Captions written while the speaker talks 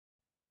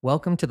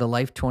Welcome to the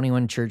Life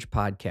 21 Church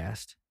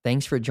podcast.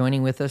 Thanks for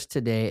joining with us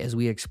today as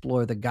we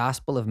explore the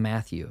Gospel of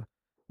Matthew.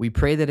 We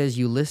pray that as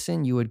you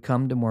listen, you would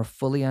come to more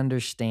fully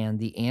understand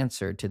the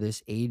answer to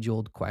this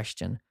age-old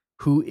question: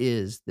 who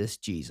is this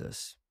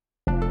Jesus?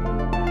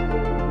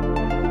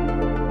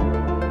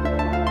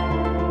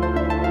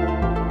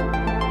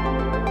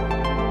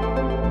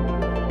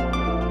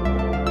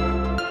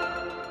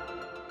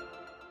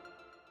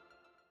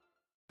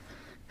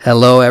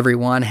 Hello,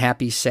 everyone.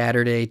 Happy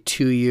Saturday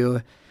to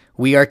you.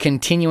 We are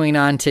continuing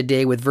on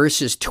today with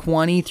verses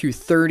 20 through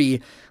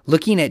 30,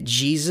 looking at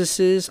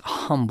Jesus's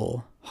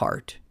humble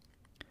heart.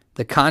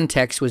 The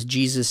context was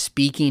Jesus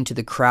speaking to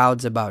the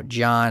crowds about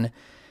John.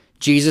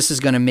 Jesus is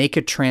going to make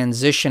a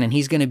transition, and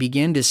he's going to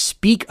begin to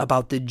speak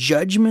about the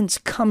judgments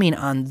coming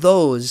on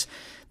those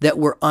that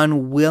were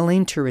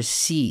unwilling to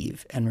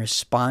receive and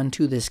respond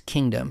to this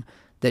kingdom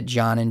that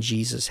John and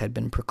Jesus had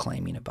been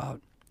proclaiming about.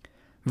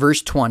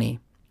 Verse 20,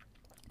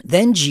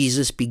 Then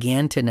Jesus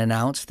began to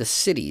announce the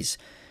cities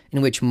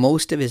in which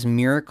most of his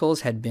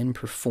miracles had been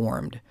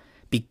performed,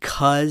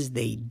 because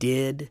they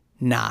did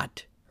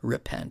not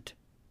repent.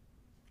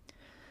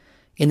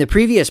 In the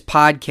previous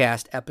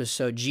podcast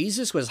episode,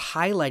 Jesus was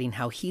highlighting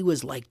how he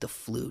was like the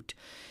flute.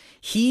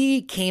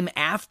 He came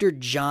after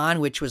John,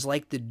 which was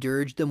like the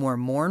dirge, the more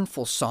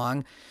mournful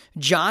song.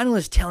 John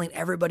was telling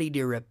everybody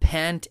to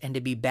repent and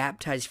to be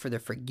baptized for the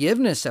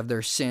forgiveness of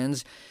their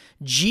sins.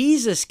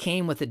 Jesus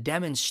came with a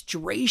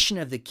demonstration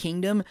of the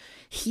kingdom,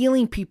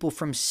 healing people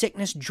from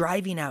sickness,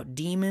 driving out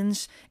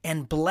demons,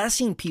 and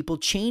blessing people,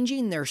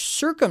 changing their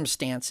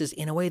circumstances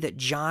in a way that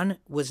John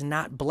was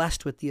not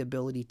blessed with the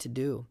ability to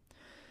do.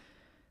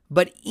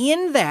 But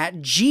in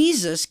that,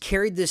 Jesus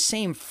carried the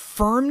same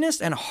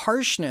firmness and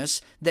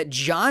harshness that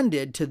John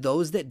did to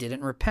those that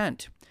didn't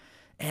repent.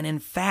 And in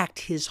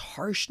fact, his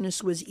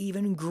harshness was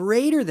even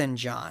greater than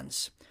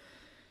John's.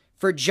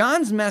 For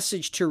John's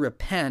message to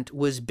repent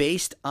was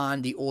based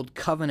on the Old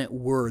Covenant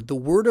word, the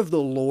word of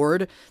the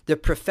Lord, the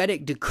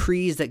prophetic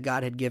decrees that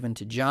God had given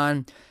to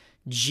John.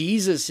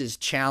 Jesus'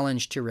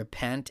 challenge to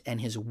repent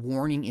and his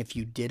warning if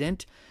you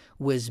didn't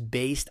was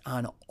based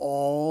on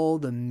all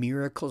the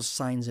miracles,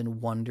 signs, and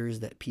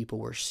wonders that people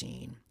were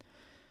seeing.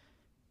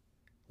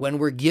 When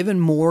we're given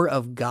more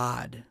of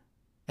God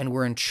and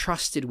we're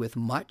entrusted with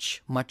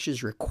much, much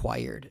is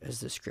required, as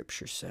the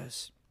scripture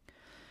says.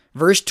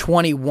 Verse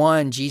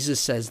 21, Jesus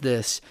says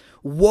this: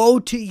 Woe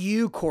to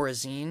you,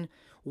 Chorazin!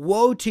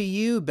 Woe to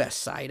you,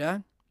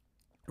 Bethsaida!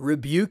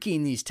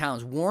 Rebuking these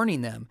towns,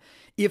 warning them,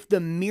 if the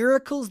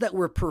miracles that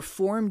were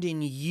performed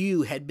in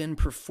you had been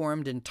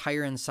performed in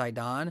Tyre and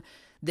Sidon,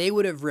 they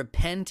would have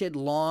repented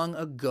long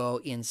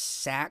ago in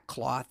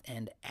sackcloth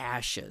and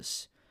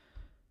ashes.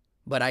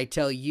 But I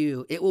tell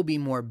you, it will be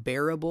more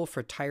bearable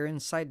for Tyre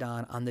and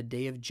Sidon on the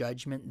day of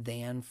judgment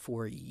than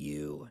for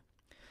you.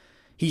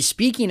 He's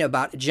speaking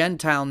about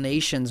Gentile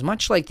nations,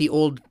 much like the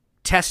Old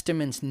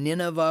Testament's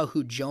Nineveh,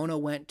 who Jonah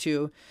went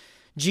to.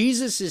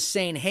 Jesus is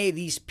saying, hey,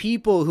 these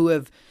people who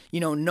have,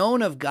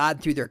 known of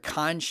God through their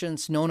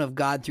conscience, known of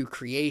God through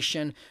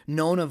creation,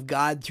 known of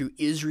God through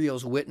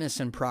Israel's witness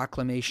and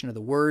proclamation of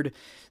the word,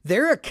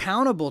 they're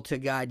accountable to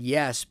God,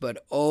 yes,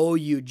 but oh,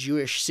 you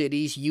Jewish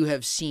cities, you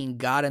have seen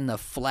God in the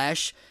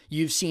flesh.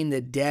 You've seen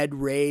the dead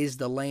raised,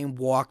 the lame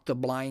walk, the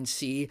blind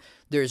see.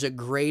 There's a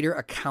greater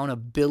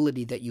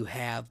accountability that you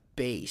have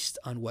based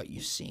on what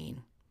you've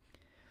seen.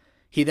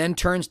 He then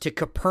turns to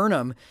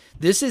Capernaum.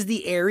 This is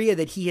the area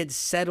that he had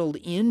settled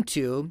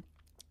into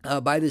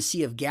by the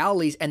Sea of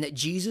Galilee, and that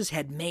Jesus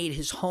had made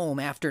his home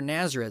after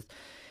Nazareth.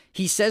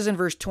 He says in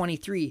verse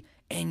 23,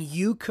 And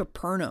you,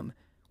 Capernaum,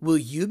 will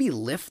you be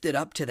lifted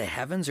up to the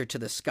heavens or to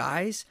the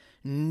skies?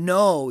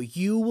 No,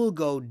 you will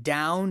go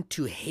down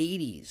to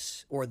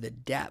Hades, or the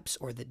depths,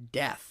 or the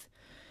death.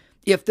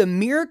 If the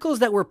miracles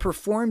that were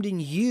performed in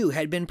you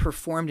had been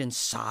performed in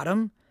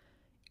Sodom,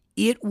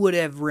 it would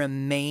have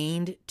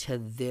remained to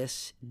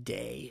this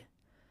day.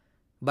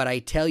 But I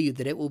tell you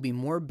that it will be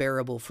more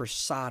bearable for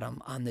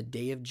Sodom on the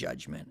day of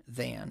judgment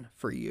than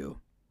for you.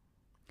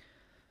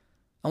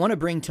 I want to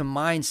bring to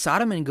mind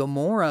Sodom and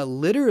Gomorrah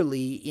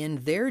literally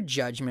in their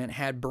judgment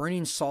had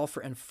burning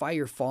sulfur and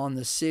fire fall on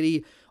the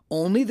city.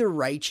 Only the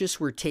righteous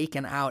were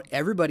taken out.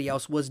 Everybody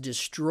else was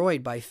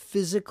destroyed by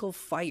physical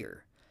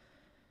fire.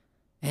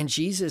 And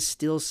Jesus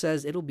still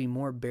says it'll be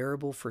more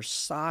bearable for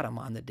Sodom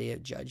on the day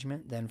of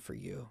judgment than for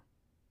you.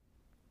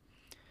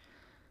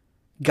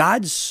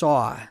 God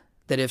saw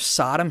that if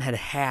Sodom had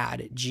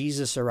had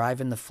Jesus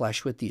arrive in the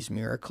flesh with these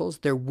miracles,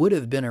 there would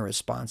have been a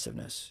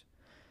responsiveness.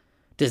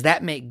 Does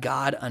that make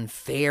God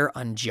unfair,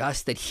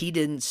 unjust, that he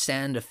didn't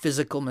send a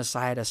physical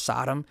Messiah to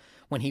Sodom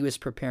when he was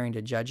preparing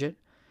to judge it?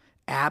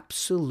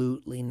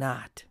 Absolutely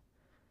not.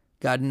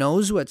 God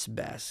knows what's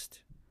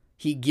best.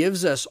 He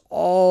gives us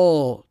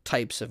all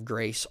types of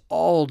grace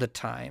all the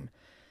time.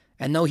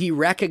 And though he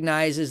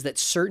recognizes that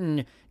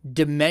certain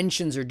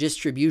dimensions or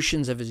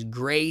distributions of his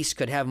grace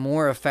could have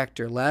more effect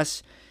or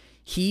less,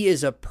 he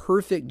is a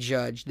perfect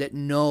judge that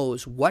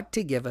knows what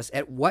to give us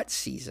at what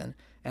season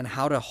and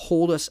how to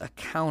hold us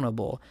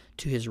accountable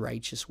to his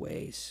righteous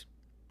ways.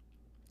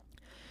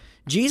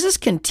 Jesus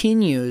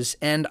continues,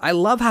 and I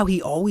love how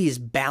he always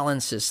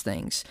balances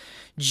things.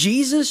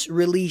 Jesus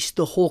released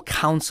the whole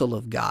counsel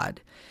of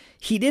God.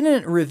 He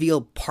didn't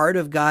reveal part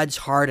of God's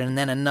heart and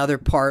then another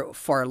part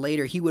far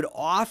later. He would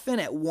often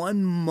at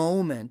one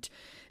moment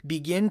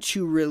begin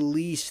to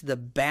release the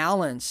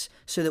balance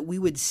so that we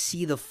would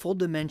see the full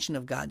dimension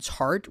of God's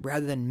heart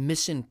rather than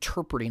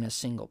misinterpreting a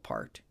single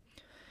part.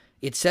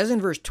 It says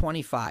in verse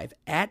 25,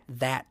 "At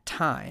that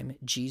time,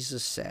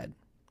 Jesus said,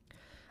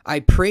 I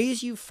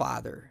praise you,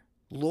 Father,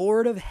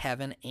 Lord of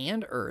heaven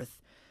and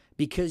earth,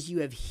 because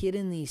you have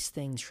hidden these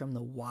things from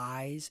the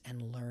wise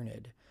and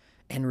learned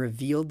and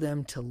revealed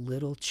them to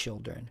little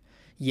children.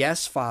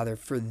 Yes, Father,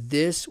 for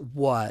this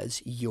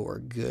was your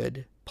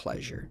good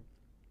pleasure."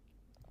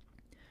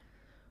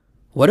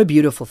 What a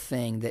beautiful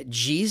thing that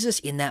Jesus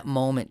in that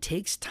moment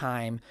takes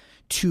time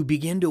to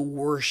begin to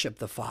worship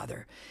the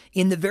Father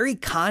in the very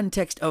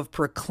context of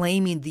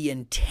proclaiming the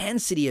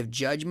intensity of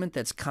judgment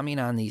that's coming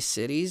on these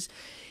cities.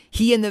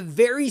 He, in the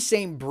very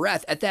same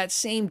breath, at that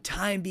same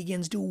time,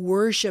 begins to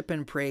worship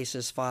and praise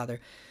his Father.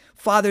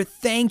 Father,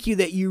 thank you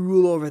that you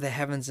rule over the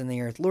heavens and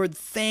the earth. Lord,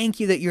 thank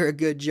you that you're a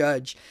good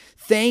judge.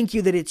 Thank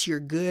you that it's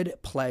your good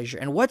pleasure.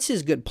 And what's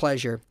his good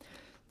pleasure?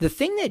 The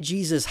thing that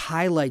Jesus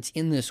highlights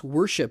in this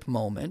worship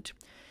moment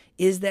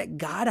is that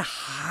God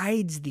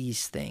hides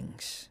these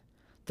things,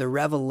 the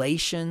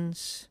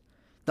revelations,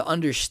 the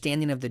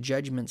understanding of the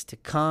judgments to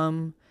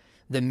come,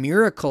 the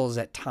miracles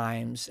at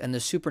times, and the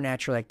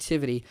supernatural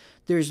activity.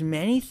 There's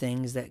many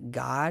things that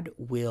God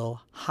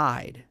will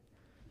hide.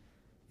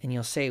 And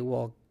you'll say,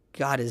 well,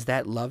 God, is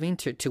that loving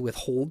to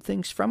withhold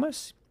things from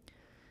us?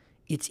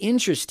 It's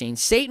interesting.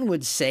 Satan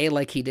would say,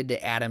 like he did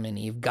to Adam and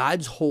Eve,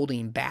 God's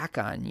holding back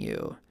on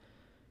you.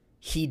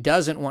 He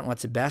doesn't want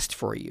what's best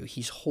for you.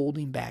 He's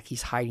holding back.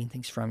 He's hiding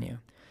things from you.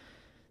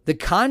 The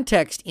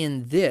context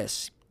in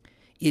this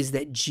is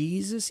that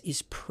Jesus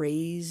is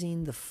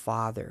praising the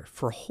Father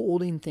for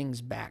holding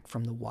things back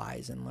from the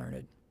wise and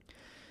learned.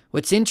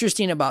 What's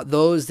interesting about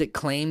those that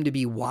claim to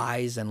be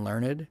wise and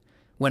learned,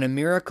 when a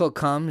miracle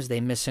comes, they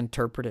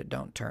misinterpret it,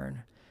 don't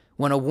turn.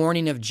 When a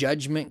warning of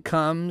judgment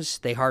comes,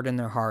 they harden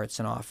their hearts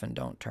and often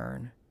don't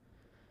turn.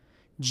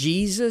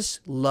 Jesus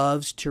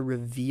loves to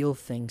reveal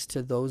things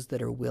to those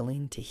that are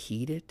willing to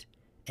heed it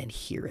and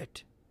hear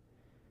it.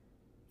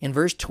 In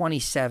verse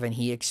 27,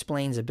 he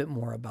explains a bit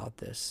more about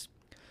this.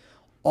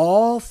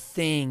 All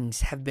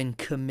things have been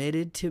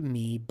committed to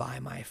me by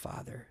my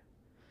Father.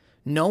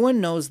 No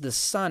one knows the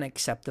Son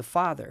except the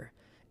Father,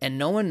 and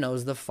no one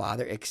knows the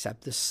Father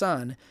except the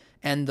Son,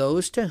 and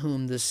those to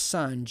whom the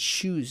Son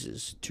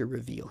chooses to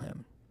reveal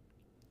him.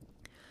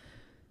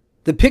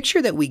 The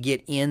picture that we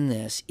get in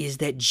this is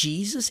that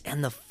Jesus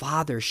and the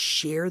Father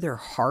share their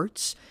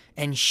hearts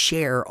and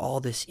share all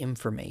this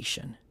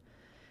information.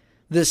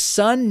 The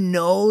Son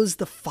knows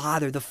the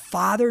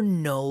Father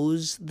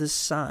knows the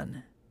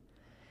Son.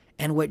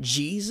 And what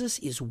Jesus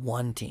is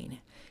wanting,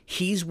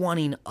 he's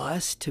wanting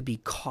us to be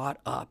caught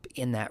up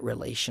in that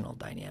relational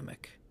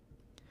dynamic.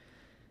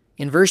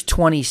 In verse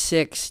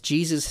 26,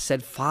 Jesus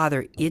said,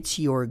 Father, it's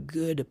your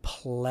good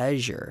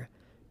pleasure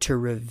to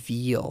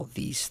reveal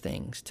these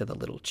things to the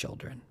little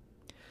children.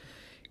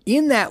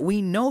 In that,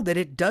 we know that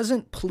it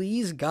doesn't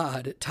please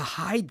God to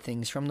hide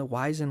things from the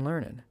wise and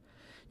learned.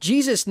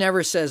 Jesus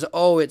never says,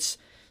 oh, it's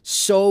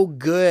so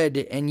good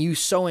and you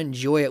so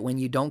enjoy it when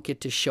you don't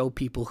get to show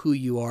people who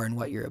you are and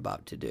what you're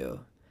about to do.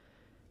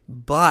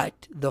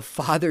 But the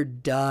Father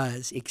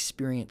does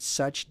experience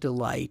such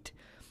delight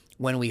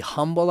when we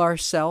humble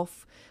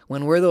ourselves,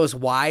 when we're those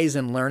wise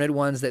and learned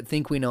ones that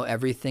think we know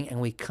everything, and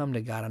we come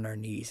to God on our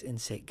knees and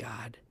say,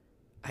 God,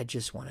 I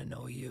just want to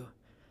know you.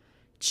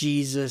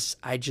 Jesus,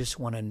 I just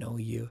want to know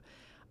you.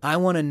 I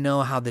want to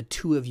know how the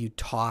two of you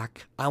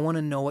talk. I want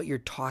to know what you're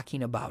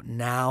talking about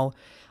now.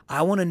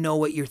 I want to know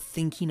what you're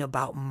thinking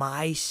about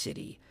my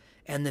city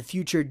and the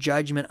future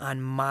judgment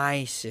on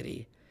my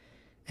city.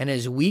 And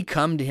as we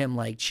come to him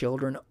like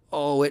children,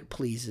 oh, it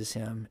pleases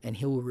him, and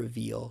he will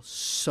reveal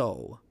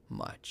so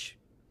much.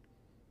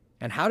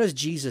 And how does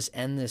Jesus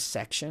end this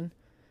section?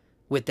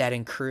 With that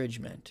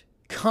encouragement.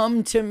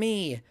 Come to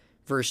me,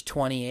 verse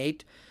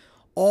 28,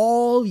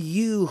 all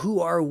you who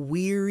are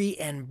weary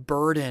and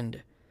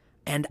burdened,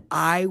 and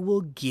I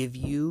will give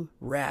you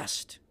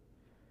rest.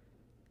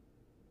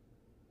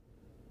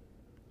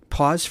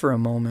 Pause for a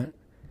moment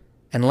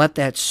and let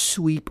that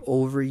sweep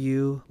over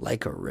you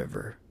like a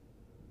river.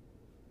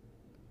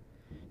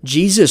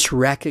 Jesus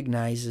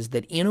recognizes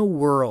that in a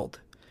world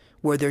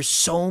where there's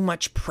so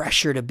much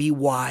pressure to be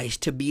wise,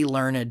 to be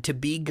learned, to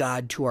be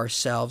God to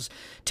ourselves,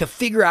 to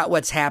figure out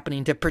what's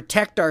happening, to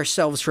protect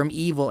ourselves from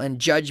evil and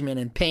judgment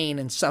and pain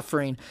and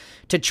suffering,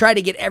 to try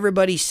to get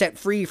everybody set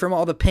free from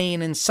all the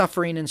pain and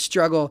suffering and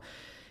struggle,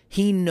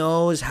 he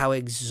knows how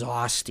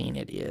exhausting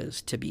it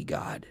is to be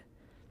God.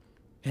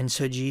 And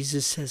so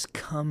Jesus says,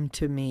 come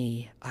to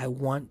me. I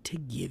want to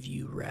give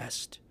you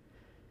rest.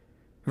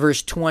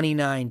 Verse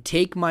 29,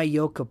 take my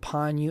yoke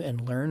upon you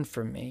and learn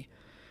from me.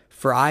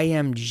 For I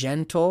am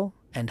gentle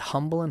and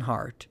humble in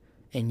heart,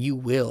 and you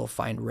will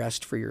find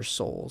rest for your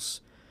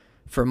souls.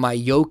 For my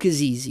yoke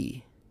is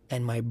easy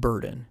and my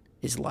burden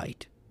is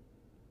light.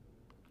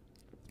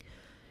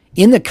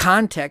 In the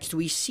context,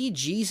 we see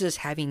Jesus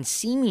having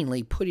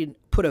seemingly put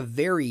a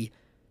very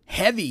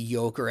heavy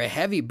yoke or a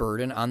heavy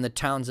burden on the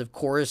towns of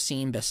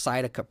Chorazin,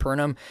 Bethsaida,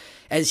 Capernaum,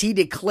 as he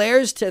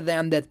declares to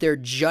them that their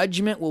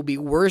judgment will be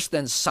worse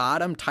than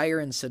Sodom, Tyre,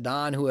 and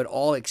Sidon, who had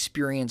all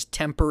experienced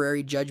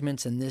temporary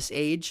judgments in this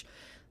age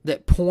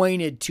that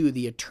pointed to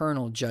the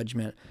eternal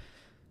judgment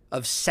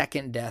of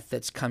second death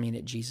that's coming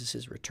at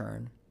Jesus'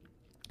 return.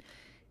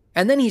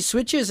 And then he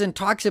switches and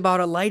talks about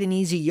a light and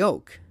easy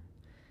yoke.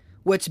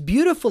 What's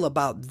beautiful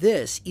about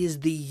this is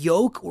the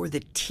yoke or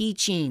the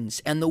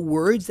teachings and the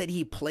words that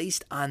he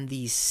placed on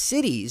these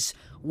cities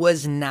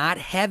was not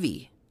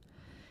heavy.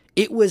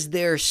 It was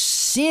their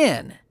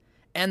sin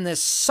and the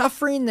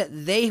suffering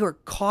that they were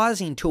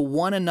causing to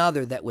one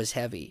another that was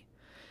heavy.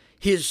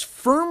 His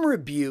firm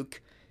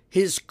rebuke,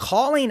 his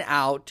calling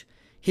out,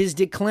 his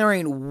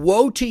declaring,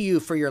 "Woe to you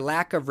for your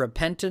lack of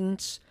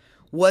repentance,"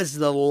 was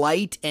the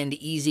light and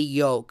easy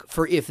yoke.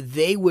 For if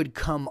they would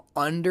come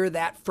under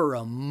that for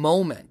a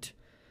moment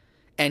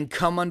and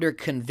come under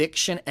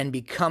conviction and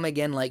become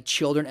again like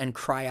children and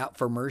cry out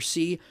for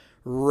mercy,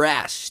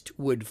 rest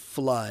would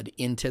flood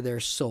into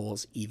their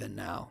souls even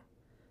now.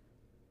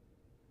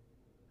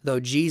 Though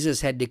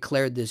Jesus had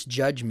declared this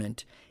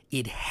judgment,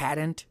 it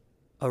hadn't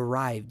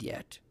arrived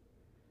yet.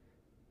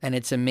 And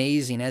it's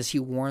amazing, as he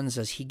warns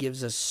us, he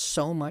gives us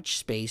so much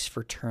space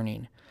for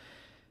turning.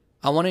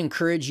 I want to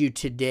encourage you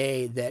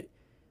today that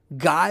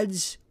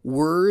God's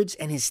words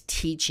and his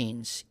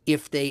teachings,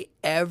 if they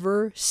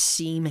ever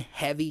seem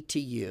heavy to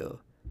you,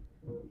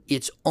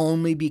 it's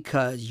only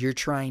because you're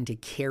trying to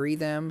carry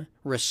them,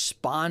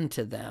 respond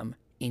to them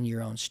in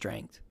your own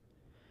strength.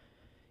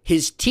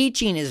 His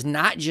teaching is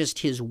not just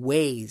his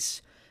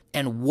ways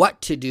and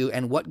what to do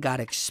and what God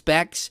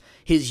expects.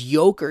 His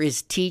yoke or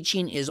his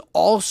teaching is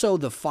also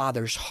the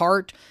Father's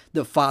heart,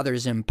 the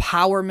Father's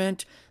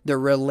empowerment, the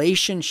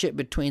relationship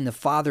between the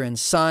Father and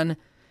Son.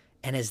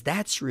 And as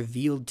that's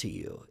revealed to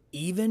you,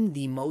 even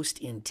the most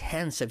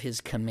intense of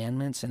his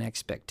commandments and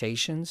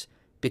expectations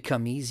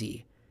become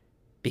easy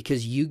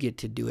because you get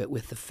to do it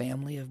with the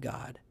family of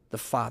God, the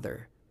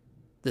Father,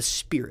 the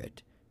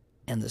Spirit,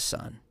 and the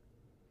Son.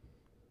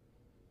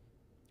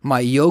 My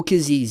yoke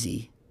is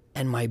easy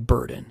and my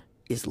burden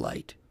is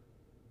light.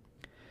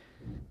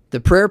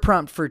 The prayer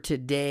prompt for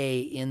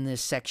today in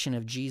this section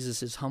of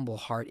Jesus' humble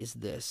heart is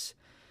this: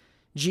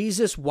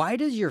 Jesus, why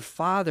does your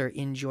Father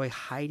enjoy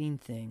hiding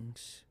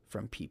things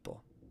from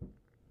people?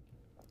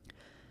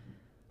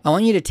 I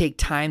want you to take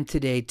time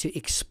today to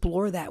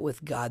explore that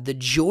with God, the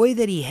joy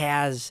that he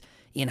has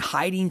in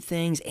hiding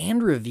things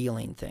and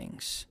revealing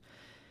things.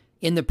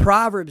 In the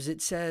Proverbs,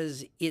 it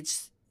says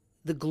it's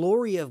the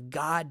glory of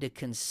God to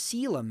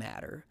conceal a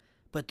matter,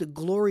 but the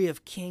glory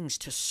of kings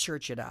to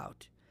search it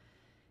out.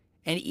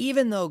 And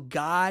even though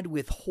God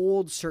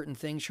withholds certain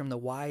things from the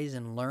wise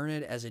and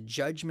learned as a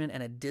judgment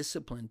and a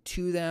discipline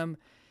to them,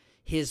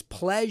 his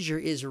pleasure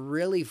is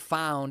really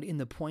found in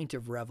the point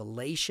of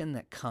revelation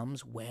that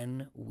comes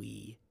when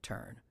we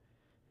turn.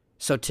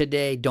 So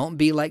today, don't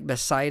be like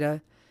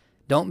Bethsaida.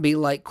 Don't be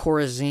like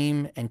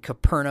Chorazin and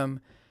Capernaum.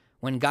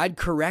 When God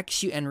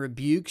corrects you and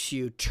rebukes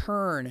you,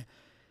 turn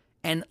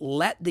and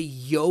let the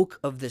yoke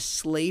of the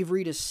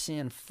slavery to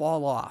sin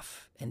fall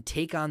off and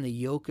take on the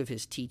yoke of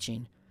his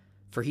teaching.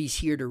 For he's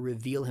here to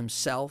reveal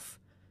himself.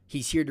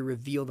 He's here to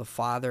reveal the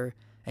Father.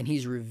 And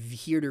he's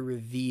here to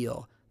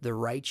reveal the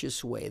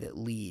righteous way that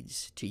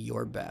leads to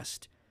your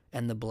best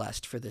and the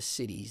blessed for the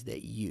cities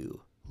that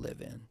you live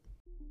in.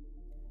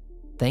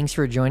 Thanks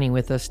for joining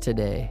with us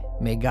today.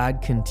 May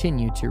God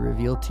continue to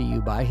reveal to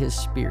you by his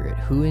Spirit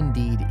who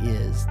indeed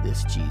is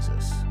this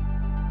Jesus.